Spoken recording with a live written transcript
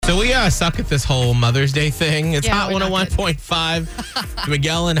So we suck at this whole Mother's Day thing. It's Yeah, Hot we're not 101.5,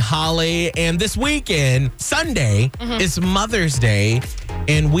 Miguel and Holly. And this weekend, Sunday, is Mother's Day.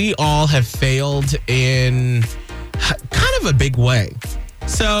 And we all have failed in kind of a big way.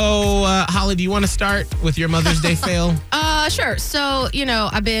 So, Holly, do you want to start with your Mother's Day fail? Sure. So,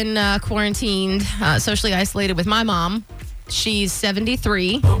 I've been quarantined, socially isolated with my mom. She's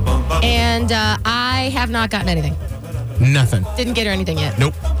 73. And I have not gotten anything. Nothing. Didn't get her anything yet.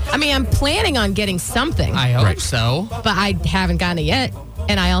 Nope. I mean, I'm planning on getting something, I hope Right. so. but I haven't gotten it yet.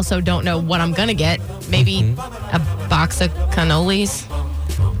 And I also don't know what I'm going to get. Maybe a box of cannolis.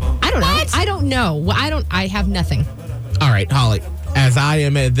 I don't know. I don't know. I have nothing. All right, Holly. As I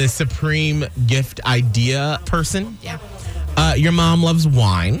am the supreme gift idea person, Yeah. your mom loves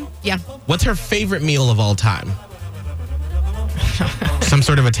wine. Yeah. What's her favorite meal of all time? Some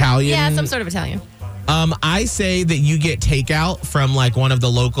sort of Italian? Yeah, some sort of Italian. I say that you get takeout from like one of the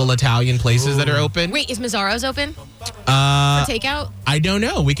local Italian places that are open. Wait, is Mazzaro's open for takeout? I don't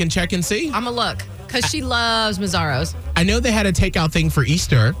know. We can check and see. I'm going to look because she loves Mazzaro's. I know they had a takeout thing for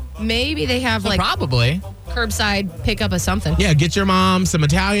Easter. Maybe they have like Probably. curbside pickup of something. Yeah, get your mom some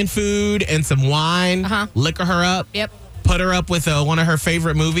Italian food and some wine. Uh-huh. Liquor her up. Yep. Put her up with one of her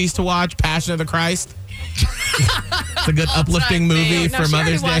favorite movies to watch, Passion of the Christ. It's a good uplifting movie No, for she Mother's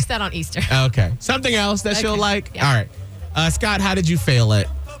already Day. watched that on Easter. Okay. Something else that she'll Okay. like? Yeah. All right. Scott, how did you fail at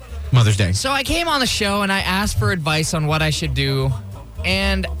Mother's Day? So I came on the show and I asked for advice on what I should do.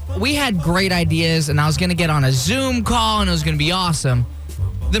 And we had great ideas, and I was going to get on a Zoom call, and it was going to be awesome.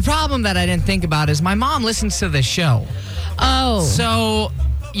 The problem that I didn't think about is my mom listens to the show. Oh. So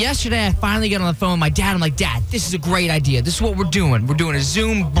yesterday, I finally get on the phone with my dad. I'm like, Dad, this is a great idea. This is what we're doing. We're doing a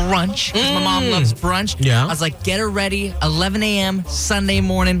Zoom brunch because my mom loves brunch. Yeah. I was like, get her ready, 11 a.m. Sunday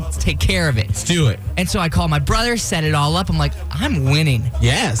morning. Let's take care of it. Let's do it. And so I call my brother, set it all up. I'm like, I'm winning.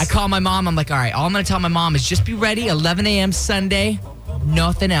 Yes. I call my mom. I'm like, all right, all I'm going to tell my mom is just be ready, 11 a.m. Sunday,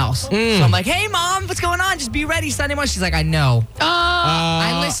 nothing else. So I'm like, hey, Mom, what's going on? Just be ready Sunday morning. She's like, I know.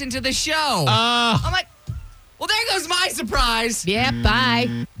 I listened to the show. I'm like, well, there goes my surprise. Yeah, bye.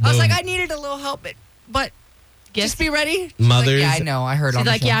 I was Boom. like, I needed a little help, but Guess- just be ready. She's Mother's- like, yeah, I know. I heard on She's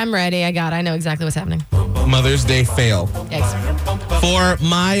the like, show. yeah, I'm ready. I know exactly what's happening. Mother's Day fail. Yikes. For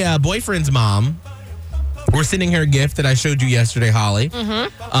my boyfriend's mom, we're sending her a gift that I showed you yesterday, Holly.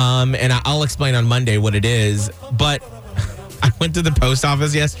 And I'll explain on Monday what it is. But I went to the post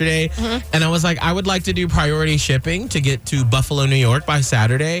office yesterday, and I was like, I would like to do priority shipping to get to Buffalo, New York by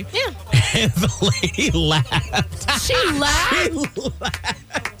Saturday. Yeah. And the lady laughed. She laughed. She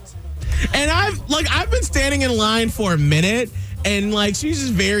laughed. And I've been standing in line for a minute, and like she's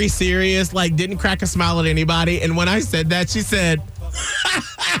just very serious, like didn't crack a smile at anybody. And when I said that, she said,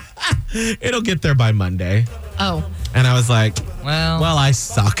 "It'll get there by Monday." Oh. And I was like, Well, "Well, I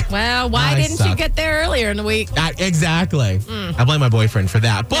suck." Well, why I didn't you suck. get there earlier in the week? Exactly. I blame my boyfriend for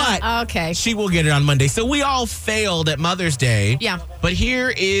that, but Okay. she will get it on Monday. So we all failed at Mother's Day. Yeah. But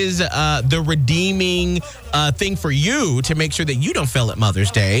here is the redeeming thing for you to make sure that you don't fail at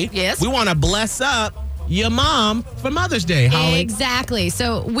Mother's Day. Yes. We want to bless up your mom for Mother's Day, Holly. Exactly.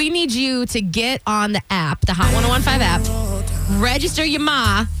 So we need you to get on the app, the Hot 101.5 app, register your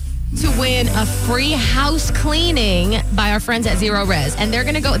ma to win a free house cleaning by our friends at Zero Res. And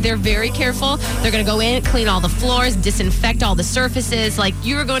they're very careful. They're going to go in, clean all the floors, disinfect all the surfaces. Like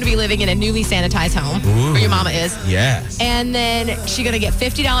you're going to be living in a newly sanitized home, Ooh. or your mama is. Yes. And then she's going to get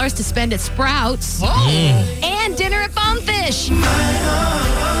 $50 to spend at Sprouts and dinner at Bonefish.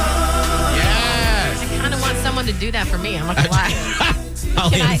 Yes. I kind of want someone to do that for me. I'm not going to lie.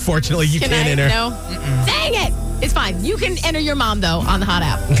 Holly, Can I- unfortunately, you Can can't I? enter. No. Dang it. It's fine. You can enter your mom, though, on the Hot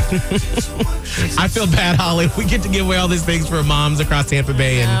app. I feel bad, Holly. We get to give away all these things for moms across Tampa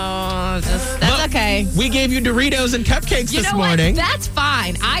Bay. And That's But okay. we gave you Doritos and cupcakes You this know morning. what? That's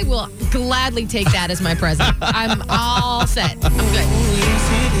fine. I will gladly take that as my present. I'm all set. I'm good.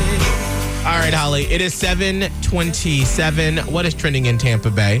 All right, Holly. It is 7:27. What is trending in Tampa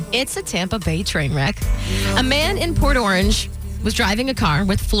Bay? It's a Tampa Bay train wreck. A man in Port Orange was driving a car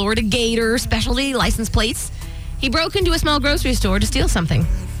with Florida Gator specialty license plates. He broke into a small grocery store to steal something.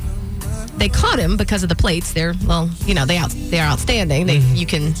 They caught him because of the plates. They're, they are outstanding. You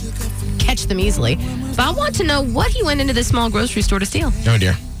can catch them easily. But I want to know what he went into this small grocery store to steal. Oh,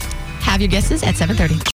 dear. Have your guesses at 7:30.